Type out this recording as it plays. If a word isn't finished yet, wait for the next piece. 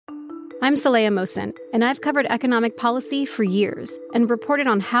I'm Saleha Mohsin, and I've covered economic policy for years and reported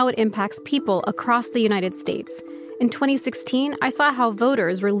on how it impacts people across the United States. In 2016, I saw how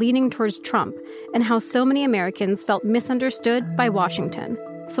voters were leaning towards Trump and how so many Americans felt misunderstood by Washington.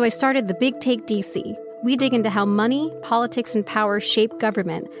 So I started The Big Take DC. We dig into how money, politics, and power shape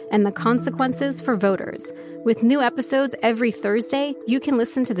government and the consequences for voters. With new episodes every Thursday, you can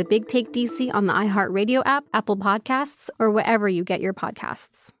listen to The Big Take DC on the iHeartRadio app, Apple Podcasts, or wherever you get your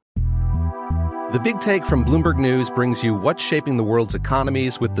podcasts. The Big Take from Bloomberg News brings you what's shaping the world's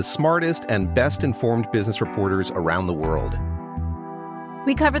economies with the smartest and best-informed business reporters around the world.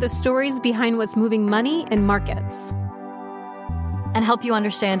 We cover the stories behind what's moving money and markets, and help you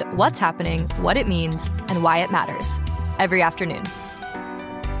understand what's happening, what it means, and why it matters every afternoon.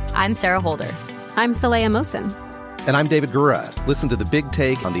 I'm Sarah Holder. I'm Saleha Mohsin. And I'm David Gura. Listen to The Big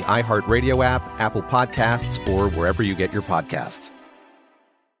Take on the iHeartRadio app, Apple Podcasts, or wherever you get your podcasts.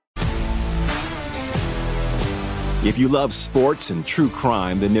 If you love sports and true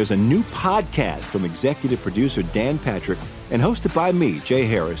crime, then there's a new podcast from executive producer Dan Patrick and hosted by me, Jay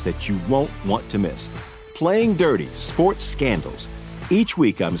Harris, that you won't want to miss. Playing Dirty: Sports Scandals. Each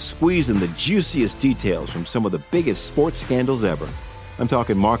week, I'm squeezing the juiciest details from some of the biggest sports scandals ever. I'm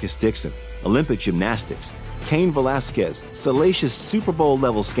talking Marcus Dixon, Olympic gymnastics, Cain Velasquez, salacious Super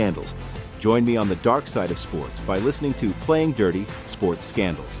Bowl-level scandals. Join me on the dark side of sports by listening to Playing Dirty: Sports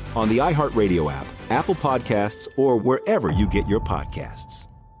Scandals on the iHeartRadio app, Apple Podcasts, or wherever you get your podcasts.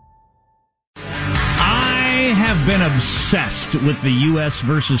 I have been obsessed with the U.S.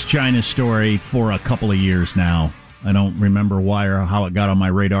 versus China story for a couple of years now. I don't remember why or how it got on my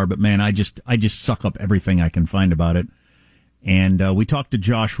radar, but man, I just suck up everything I can find about it. And we talked to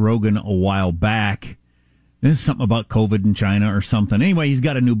Josh Rogan a while back. This is something about COVID in China or something. Anyway, he's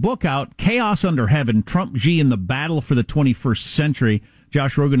got a new book out, Chaos Under Heaven, Trump, Xi, and the Battle for the 21st Century.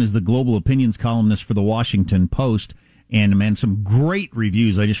 Josh Rogan is the global opinions columnist for the Washington Post. And, man, some great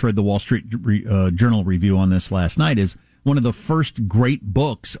reviews. I just read the Wall Street Journal review on this last night. Is one of the first great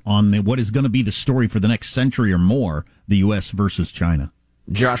books on what is going to be the story for the next century or more, the U.S. versus China.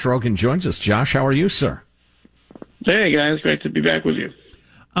 Josh Rogan joins us. Josh, how are you, sir? Hey, guys. Great to be back with you.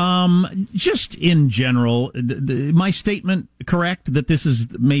 Just in general, my statement correct that this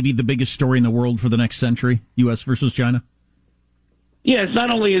is maybe the biggest story in the world for the next century, U.S. versus China? Yes,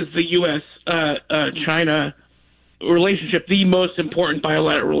 not only is the U.S.-China relationship the most important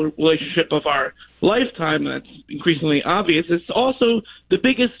bilateral relationship of our lifetime, that's increasingly obvious, it's also the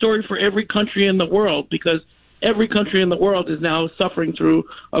biggest story for every country in the world, because every country in the world is now suffering through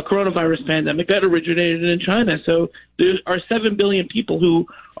a coronavirus pandemic that originated in China. So there are 7 billion people who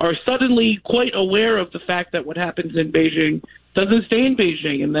are suddenly quite aware of the fact that what happens in Beijing doesn't stay in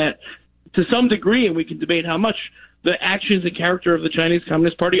Beijing, and that to some degree, and we can debate how much, the actions and character of the Chinese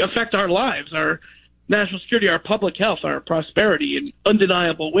Communist Party affect our lives, our national security, our public health, our prosperity in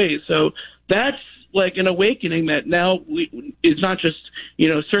undeniable ways. So that's like an awakening that now is not just,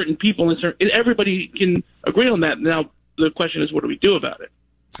 certain people, and everybody can agree on that. Now the question is, what do we do about it?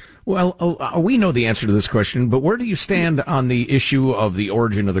 Well, we know the answer to this question, but where do you stand on the issue of the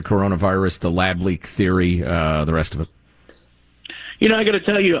origin of the coronavirus, the lab leak theory, the rest of it? I got to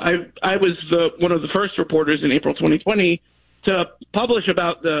tell you, I was one of the first reporters in April 2020 to publish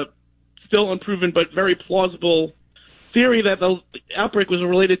about the still unproven but very plausible theory that the outbreak was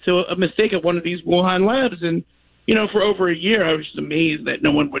related to a mistake at one of these Wuhan labs. And, for over a year, I was just amazed that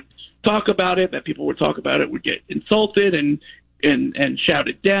no one would talk about it, that people would talk about it, would get insulted and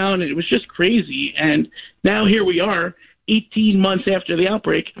shouted down. And it was just crazy. And now here we are, 18 months after the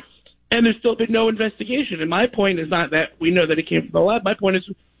outbreak, and there's still been no investigation. And my point is not that we know that it came from the lab. My point is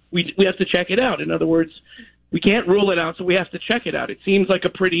we have to check it out. In other words, we can't rule it out, so we have to check it out. It seems like a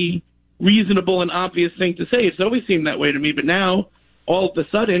pretty reasonable and obvious thing to say. It's always seemed that way to me. But now, all of a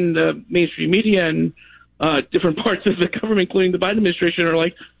sudden, the mainstream media and different parts of the government, including the Biden administration, are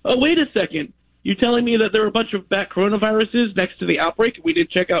like, oh, wait a second. You're telling me that there were a bunch of bat coronaviruses next to the outbreak? We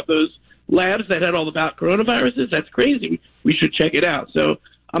didn't check out those labs that had all the bat coronaviruses? That's crazy. We should check it out. So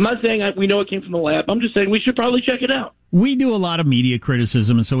I'm not saying we know it came from the lab. I'm just saying we should probably check it out. We do a lot of media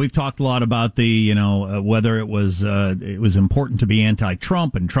criticism, and so we've talked a lot about the, whether it was important to be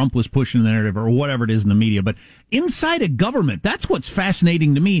anti-Trump and Trump was pushing the narrative or whatever it is in the media. But inside a government, that's what's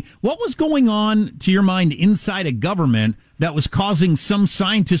fascinating to me. What was going on, to your mind, inside a government that was causing some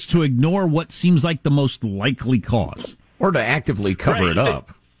scientists to ignore what seems like the most likely cause? Or to actively cover it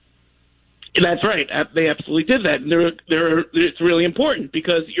up. That's right. They absolutely did that. And it's really important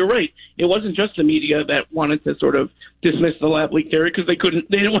because you're right. It wasn't just the media that wanted to sort of dismiss the lab leak theory because they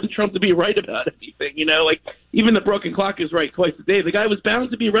didn't want Trump to be right about anything. You know, like even the broken clock is right twice a day. The guy was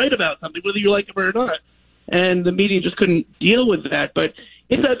bound to be right about something, whether you like him or not. And the media just couldn't deal with that. But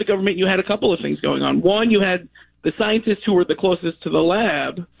inside the government, you had a couple of things going on. One, you had the scientists who were the closest to the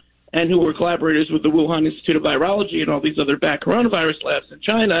lab and who were collaborators with the Wuhan Institute of Virology and all these other bad coronavirus labs in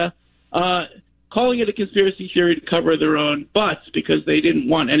China, calling it a conspiracy theory to cover their own butts because they didn't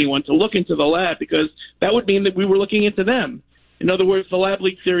want anyone to look into the lab because that would mean that we were looking into them. In other words, the lab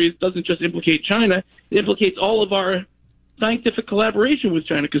leak theory doesn't just implicate China, it implicates all of our scientific collaboration with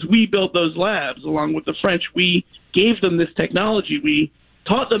China because we built those labs along with the French. We gave them this technology. We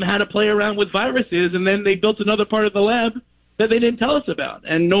taught them how to play around with viruses, and then they built another part of the lab that they didn't tell us about,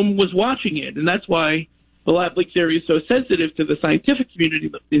 and no one was watching it. And that's why the lab leak theory is so sensitive to the scientific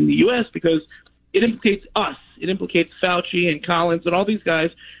community in the U.S. because it implicates us. It implicates Fauci and Collins and all these guys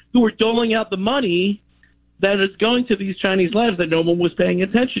who are doling out the money that is going to these Chinese labs that no one was paying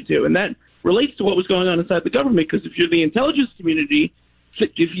attention to. And that relates to what was going on inside the government, because if you're the intelligence community,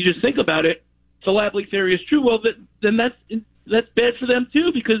 if you just think about it, if the lab leak theory is true, well, then that's bad for them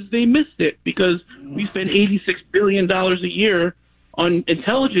too, because they missed it, because we spend $86 billion a year on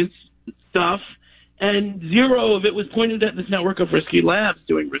intelligence stuff, and zero of it was pointed at this network of risky labs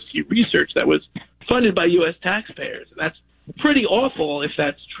doing risky research that was funded by U.S. taxpayers. And that's pretty awful if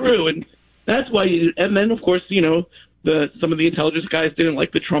that's true. And that's why, and then, of course, you know, some of the intelligence guys didn't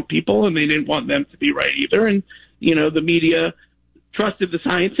like the Trump people, and they didn't want them to be right either. And, you know, the media trusted the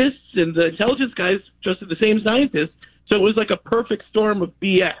scientists, and the intelligence guys trusted the same scientists. So it was like a perfect storm of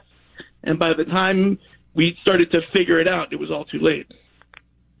BS. And by the time we started to figure it out, it was all too late.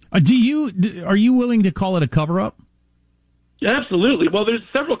 Are you willing to call it a cover-up? Absolutely. Well, there's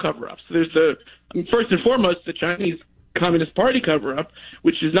several cover-ups. There's first and foremost, the Chinese Communist Party cover-up,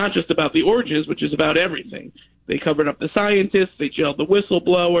 which is not just about the oranges, which is about everything. They covered up the scientists. They jailed the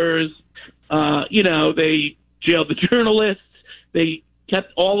whistleblowers. They jailed the journalists. They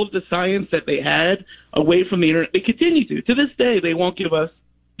kept all of the science that they had away from the internet. They continue to. To this day, they won't give us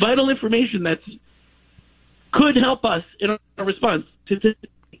vital information that could help us in our response to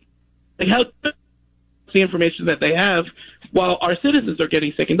how the information that they have while our citizens are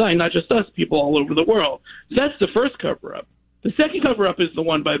getting sick and dying, not just us, people all over the world. So that's the first cover-up. The second cover-up is the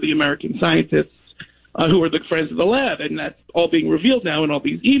one by the American scientists who are the friends of the lab, and that's all being revealed now in all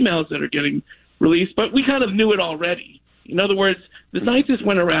these emails that are getting released. But we kind of knew it already. In other words, the scientists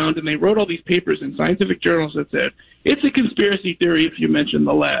went around and they wrote all these papers in scientific journals that said, it's a conspiracy theory if you mention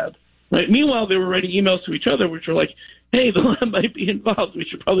the lab. Right? Meanwhile, they were writing emails to each other which were like, hey, the lab might be involved. We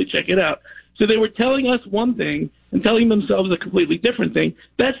should probably check it out. So they were telling us one thing and telling themselves a completely different thing.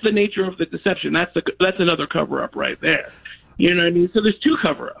 That's the nature of the deception. That's another cover-up right there. You know what I mean? So there's two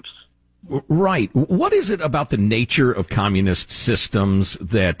cover-ups. Right. What is it about the nature of communist systems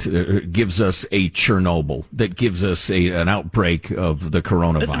that gives us a Chernobyl, that gives us an outbreak of the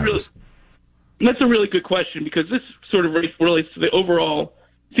coronavirus? That's a really good question, because this sort of relates to the overall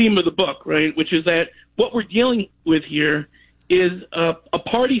theme of the book, right? Which is that what we're dealing with here is a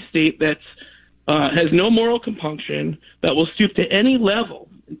party state that has no moral compunction, that will stoop to any level,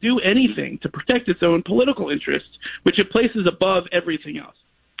 do anything to protect its own political interests, which it places above everything else.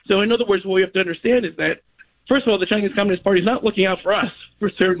 So in other words, what we have to understand is that, first of all, the Chinese Communist Party is not looking out for us,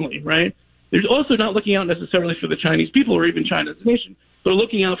 for certainly, right? They're also not looking out necessarily for the Chinese people or even China as a nation. They're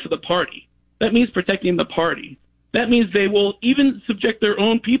looking out for the party. That means protecting the party. That means they will even subject their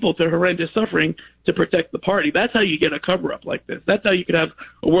own people to horrendous suffering to protect the party. That's how you get a cover-up like this. That's how you could have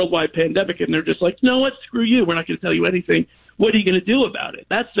a worldwide pandemic, and they're just like, no, what? Screw you. We're not going to tell you anything. What are you going to do about it?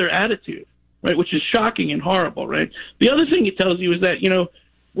 That's their attitude, right, which is shocking and horrible, right? The other thing it tells you is that, you know,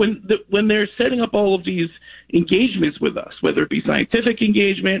 when they're setting up all of these engagements with us, whether it be scientific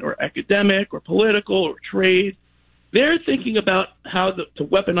engagement or academic or political or trade, they're thinking about how to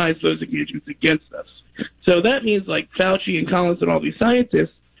weaponize those engagements against us. So that means like Fauci and Collins and all these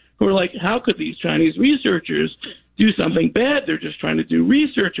scientists who are like, how could these Chinese researchers do something bad? They're just trying to do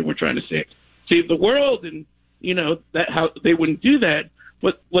research, and we're trying to save the world, and you know that how they wouldn't do that.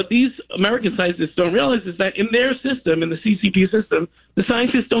 What these American scientists don't realize is that in their system, in the CCP system, the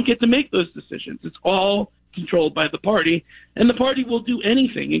scientists don't get to make those decisions. It's all controlled by the party, and the party will do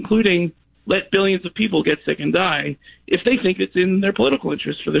anything, including let billions of people get sick and die, if they think it's in their political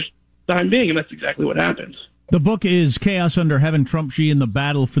interest for the time being, and that's exactly what happens. The book is Chaos Under Heaven, Trump, Xi, and the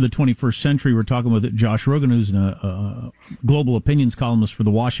Battle for the 21st Century. We're talking with Josh Rogin, who's a global opinions columnist for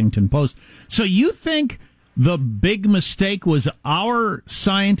the Washington Post. So you think the big mistake was our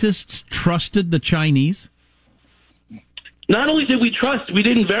scientists trusted the Chinese? Not only did we trust, we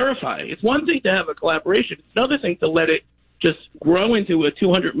didn't verify. It's one thing to have a collaboration. It's another thing to let it just grow into a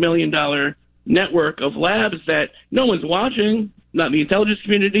 $200 million network of labs that no one's watching, not the intelligence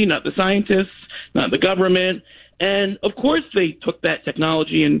community, not the scientists, not the government. And, of course, they took that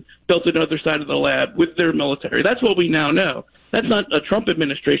technology and built another side of the lab with their military. That's what we now know. That's not a Trump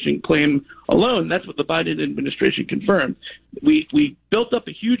administration claim alone. That's what the Biden administration confirmed. We built up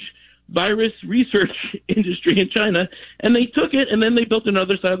a huge virus research industry in China, and they took it, and then they built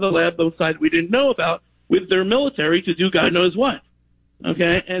another side of the lab, those sides we didn't know about, with their military to do God knows what.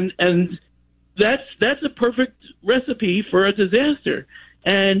 Okay? And that's a perfect recipe for a disaster.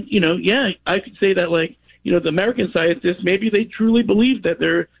 And, I could say that, the American scientists, maybe they truly believe that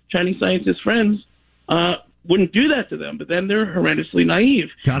their Chinese scientist friends wouldn't do that to them, but then they're horrendously naive.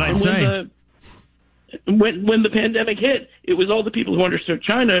 When the pandemic hit, it was all the people who understood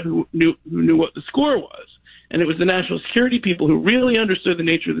China who knew what the score was. And it was the national security people who really understood the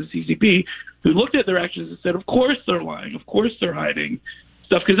nature of the CCP who looked at their actions and said, of course they're lying, of course they're hiding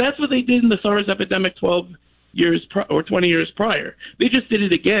stuff, because that's what they did in the SARS epidemic 12 years or 20 years prior. They just did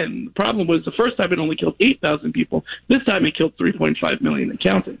it again. The problem was the first time it only killed 8,000 people. This time it killed 3.5 million and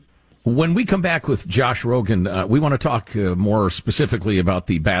counting. When we come back with Josh Rogin, we want to talk more specifically about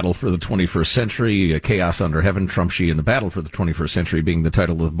the battle for the 21st century, Chaos Under Heaven, Trump, Xi, and the Battle for the 21st Century being the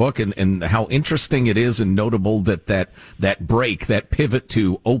title of the book, and how interesting it is and notable that break, that pivot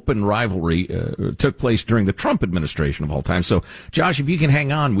to open rivalry took place during the Trump administration of all time. So, Josh, if you can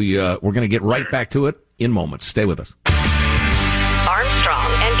hang on, we're going to get right back to it in moments. Stay with us.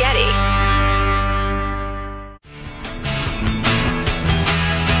 Armstrong and Getty.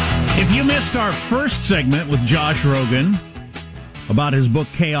 If you missed our first segment with Josh Rogin about his book,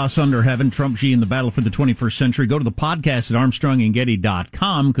 Chaos Under Heaven, Trump, Xi, and the Battle for the 21st Century, go to the podcast at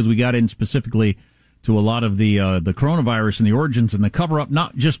ArmstrongandGetty.com, because we got in specifically to a lot of the coronavirus and the origins and the cover-up,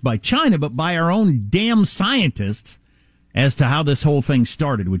 not just by China, but by our own damn scientists as to how this whole thing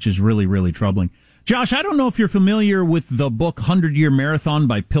started, which is really, really troubling. Josh, I don't know if you're familiar with the book 100-Year Marathon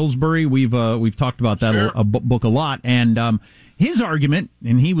by Pillsbury. We've talked about that book a lot, and his argument,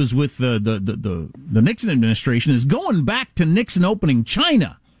 and he was with the Nixon administration, is going back to Nixon opening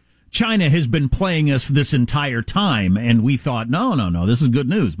China. China has been playing us this entire time, and we thought, no, this is good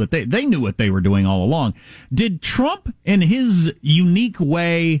news. But they knew what they were doing all along. Did Trump, in his unique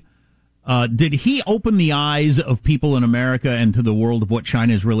way, did he open the eyes of people in America and to the world of what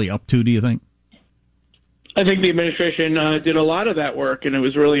China is really up to, do you think? I think the administration did a lot of that work, and it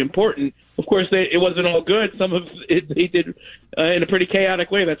was really important. Of course, it wasn't all good. Some of it they did in a pretty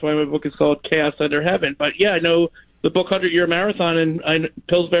chaotic way. That's why my book is called Chaos Under Heaven. But yeah, I know the book 100-Year Marathon, and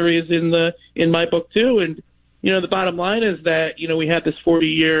Pillsbury is in my book too. And the bottom line is that we had this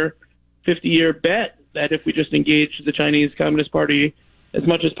 40-year, 50-year bet that if we just engaged the Chinese Communist Party as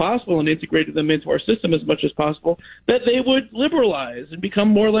much as possible and integrated them into our system as much as possible, that they would liberalize and become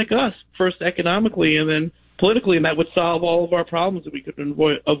more like us, first economically and then politically, and that would solve all of our problems, and we could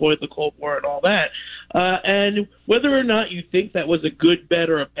avoid the Cold War and all that. And whether or not you think that was a good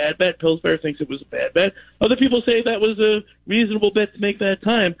bet or a bad bet, Pillsbury thinks it was a bad bet. Other people say that was a reasonable bet to make that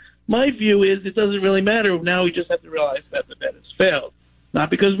time. My view is it doesn't really matter. Now we just have to realize that the bet has failed. Not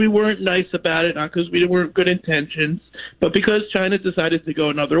because we weren't nice about it, not because we weren't good intentions, but because China decided to go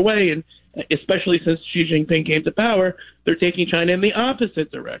another way. And especially since Xi Jinping came to power, they're taking China in the opposite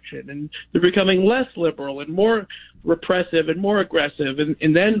direction. And they're becoming less liberal and more repressive and more aggressive.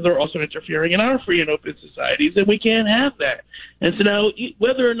 And then they're also interfering in our free and open societies, and we can't have that. And so now,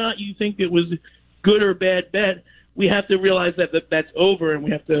 whether or not you think it was good or bad bet, we have to realize that that's over, and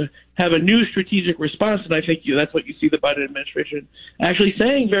we have to have a new strategic response. And I think that's what you see the Biden administration actually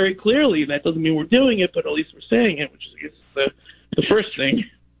saying very clearly. That doesn't mean we're doing it, but at least we're saying it, which is the first thing.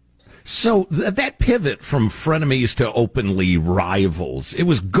 So that pivot from frenemies to openly rivals, it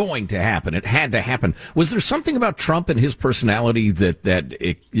was going to happen. It had to happen. Was there something about Trump and his personality that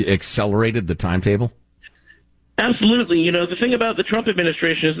accelerated the timetable? Absolutely. The thing about the Trump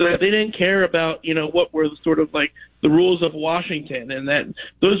administration is that they didn't care about, what were sort of like the rules of Washington, and that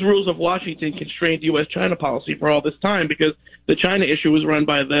those rules of Washington constrained U.S.-China policy for all this time, because the China issue was run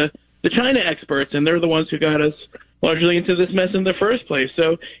by the China experts, and they're the ones who got us largely into this mess in the first place.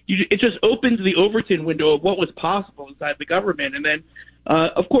 So it just opens the Overton window of what was possible inside the government. And then,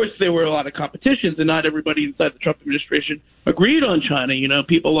 of course, there were a lot of competitions, and not everybody inside the Trump administration agreed on China.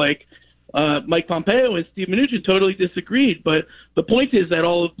 People like Mike Pompeo and Steve Mnuchin totally disagreed. But the point is that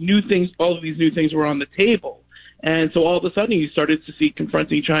all of these new things were on the table. And so all of a sudden you started to see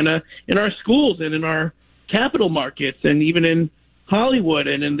confronting China in our schools and in our capital markets and even in Hollywood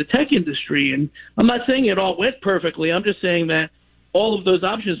and in the tech industry. And I'm not saying it all went perfectly. I'm just saying that all of those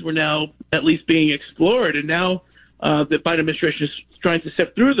options were now at least being explored. And now the Biden administration is trying to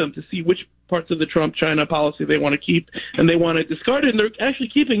sift through them to see which parts of the Trump-China policy they want to keep and they want to discard it. And they're actually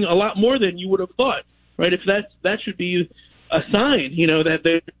keeping a lot more than you would have thought, right? If that should be a sign,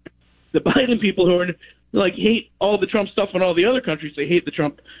 that the Biden people who are hate all the Trump stuff in all the other countries. They hate the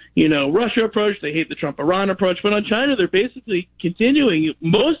Trump, Russia approach. They hate the Trump-Iran approach. But on China, they're basically continuing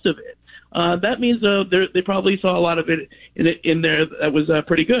most of it. That means they probably saw a lot of it in there that was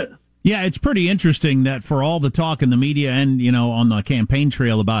pretty good. Yeah, it's pretty interesting that for all the talk in the media and, on the campaign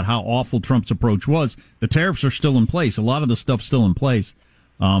trail about how awful Trump's approach was, the tariffs are still in place. A lot of the stuff's still in place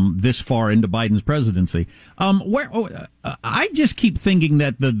this far into Biden's presidency. I just keep thinking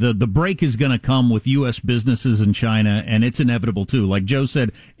that the break is going to come with U.S. businesses in China, and it's inevitable, too. Like Joe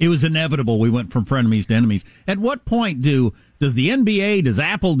said, it was inevitable. We went from frenemies to enemies. At what point does the NBA, does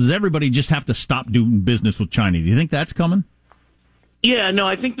Apple, does everybody just have to stop doing business with China? Do you think that's coming? Yeah, no,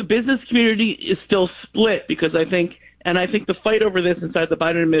 I think the business community is still split because I think the fight over this inside the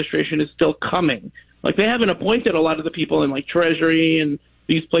Biden administration is still coming. They haven't appointed a lot of the people in Treasury and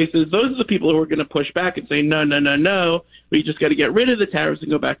these places. Those are the people who are going to push back and say, no, we just got to get rid of the tariffs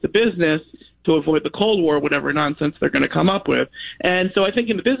and go back to business to avoid the Cold War, whatever nonsense they're going to come up with. And so I think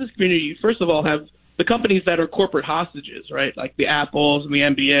in the business community, you first of all have the companies that are corporate hostages, right? Like the Apples and the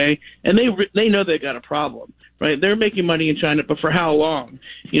NBA, and they know they've got a problem, right? They're making money in China, but for how long?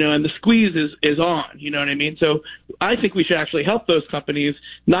 And the squeeze is on, you know what I mean? So I think we should actually help those companies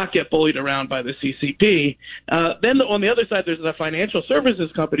not get bullied around by the CCP. Then on the other side, there's the financial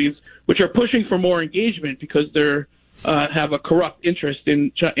services companies, which are pushing for more engagement because they're have a corrupt interest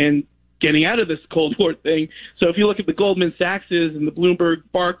in getting out of this Cold War thing. So if you look at the Goldman Sachses and the Bloomberg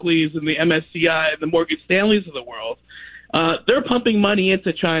Barclays and the MSCI and the Morgan Stanleys of the world, they're pumping money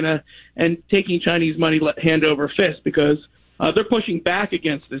into China and taking Chinese money hand over fist because they're pushing back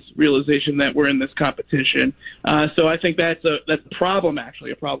against this realization that we're in this competition. So I think that's a problem,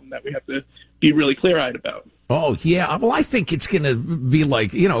 actually, a problem that we have to be really clear-eyed about. Oh, yeah. Well, I think it's going to be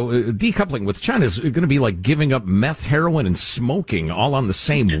decoupling with China is going to be like giving up meth, heroin, and smoking all on the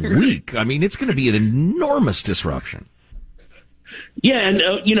same week. I mean, it's going to be an enormous disruption. Yeah, and,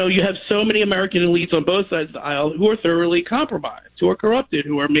 you have so many American elites on both sides of the aisle who are thoroughly compromised, who are corrupted,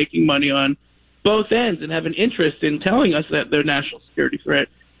 who are making money on both ends and have an interest in telling us that their national security threat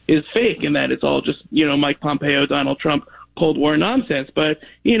is fake and that it's all just, Mike Pompeo, Donald Trump, Cold War nonsense. But,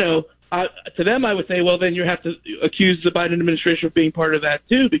 to them, I would say, well, then you have to accuse the Biden administration of being part of that,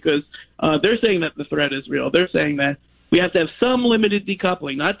 too, because they're saying that the threat is real. They're saying that we have to have some limited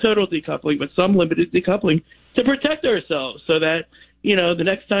decoupling, not total decoupling, but some limited decoupling to protect ourselves so that, the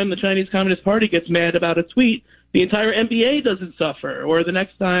next time the Chinese Communist Party gets mad about a tweet, the entire NBA doesn't suffer, or the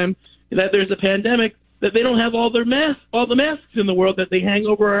next time that there's a pandemic, that they don't have all the masks in the world that they hang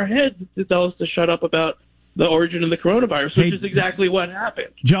over our heads to tell us to shut up about the origin of the coronavirus, which is exactly what happened.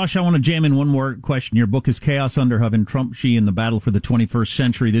 Josh, I want to jam in one more question. Your book is Chaos Under Heaven, Trump, Xi, and the Battle for the 21st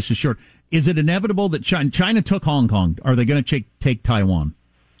Century. This is short. Is it inevitable that China took Hong Kong? Are they going to take Taiwan?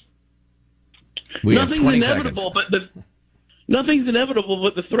 We have 20 inevitable, seconds. Nothing's inevitable,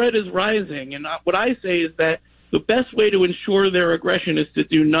 but the threat is rising. And what I say is that the best way to ensure their aggression is to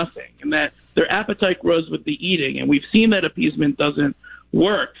do nothing, and that their appetite grows with the eating. And we've seen that appeasement doesn't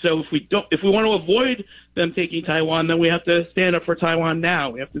work. So if we want to avoid them taking Taiwan, then we have to stand up for Taiwan now.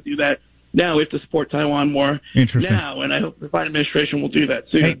 We have to do that now. We have to support Taiwan more now, and I hope the Biden administration will do that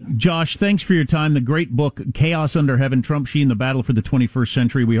soon. Hey, Josh, thanks for your time. The great book, Chaos Under Heaven, Trump, Xi, and the Battle for the 21st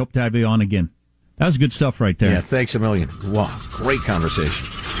Century. We hope to have you on again. That was good stuff right there. Yeah, thanks a million. Wow, great conversation.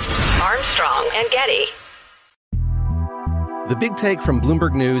 Armstrong and Getty. The Big Take from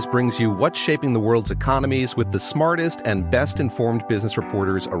Bloomberg News brings you what's shaping the world's economies with the smartest and best-informed business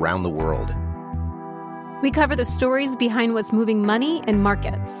reporters around the world. We cover the stories behind what's moving money and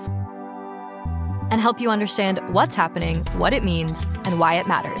markets, and help you understand what's happening, what it means, and why it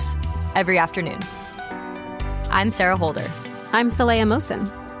matters every afternoon. I'm Sarah Holder. I'm Saleha Mohsin.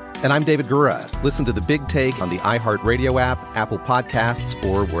 And I'm David Gura. Listen to The Big Take on the iHeartRadio app, Apple Podcasts,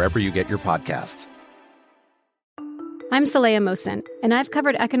 or wherever you get your podcasts. I'm Saleha Mohsin, and I've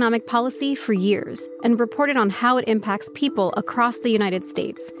covered economic policy for years and reported on how it impacts people across the United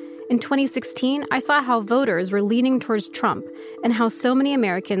States. In 2016, I saw how voters were leaning towards Trump and how so many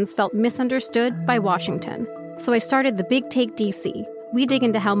Americans felt misunderstood by Washington. So I started The Big Take DC, we dig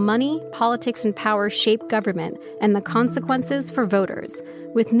into how money, politics, and power shape government and the consequences for voters.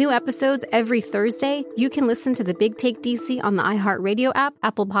 With new episodes every Thursday, you can listen to The Big Take DC on the iHeartRadio app,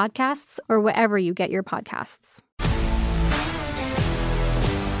 Apple Podcasts, or wherever you get your podcasts.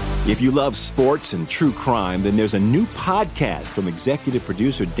 If you love sports and true crime, then there's a new podcast from executive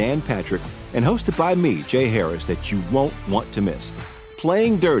producer Dan Patrick and hosted by me, Jay Harris, that you won't want to miss.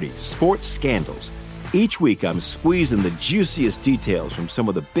 Playing Dirty: Sports Scandals. Each week, I'm squeezing the juiciest details from some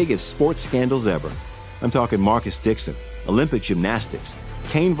of the biggest sports scandals ever. I'm talking Marcus Dixon, Olympic gymnastics,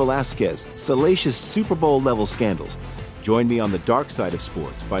 Cain Velasquez, salacious Super Bowl-level scandals. Join me on the dark side of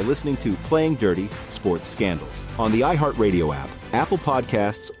sports by listening to Playing Dirty: Sports Scandals on the iHeartRadio app, Apple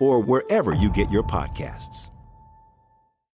Podcasts, or wherever you get your podcasts.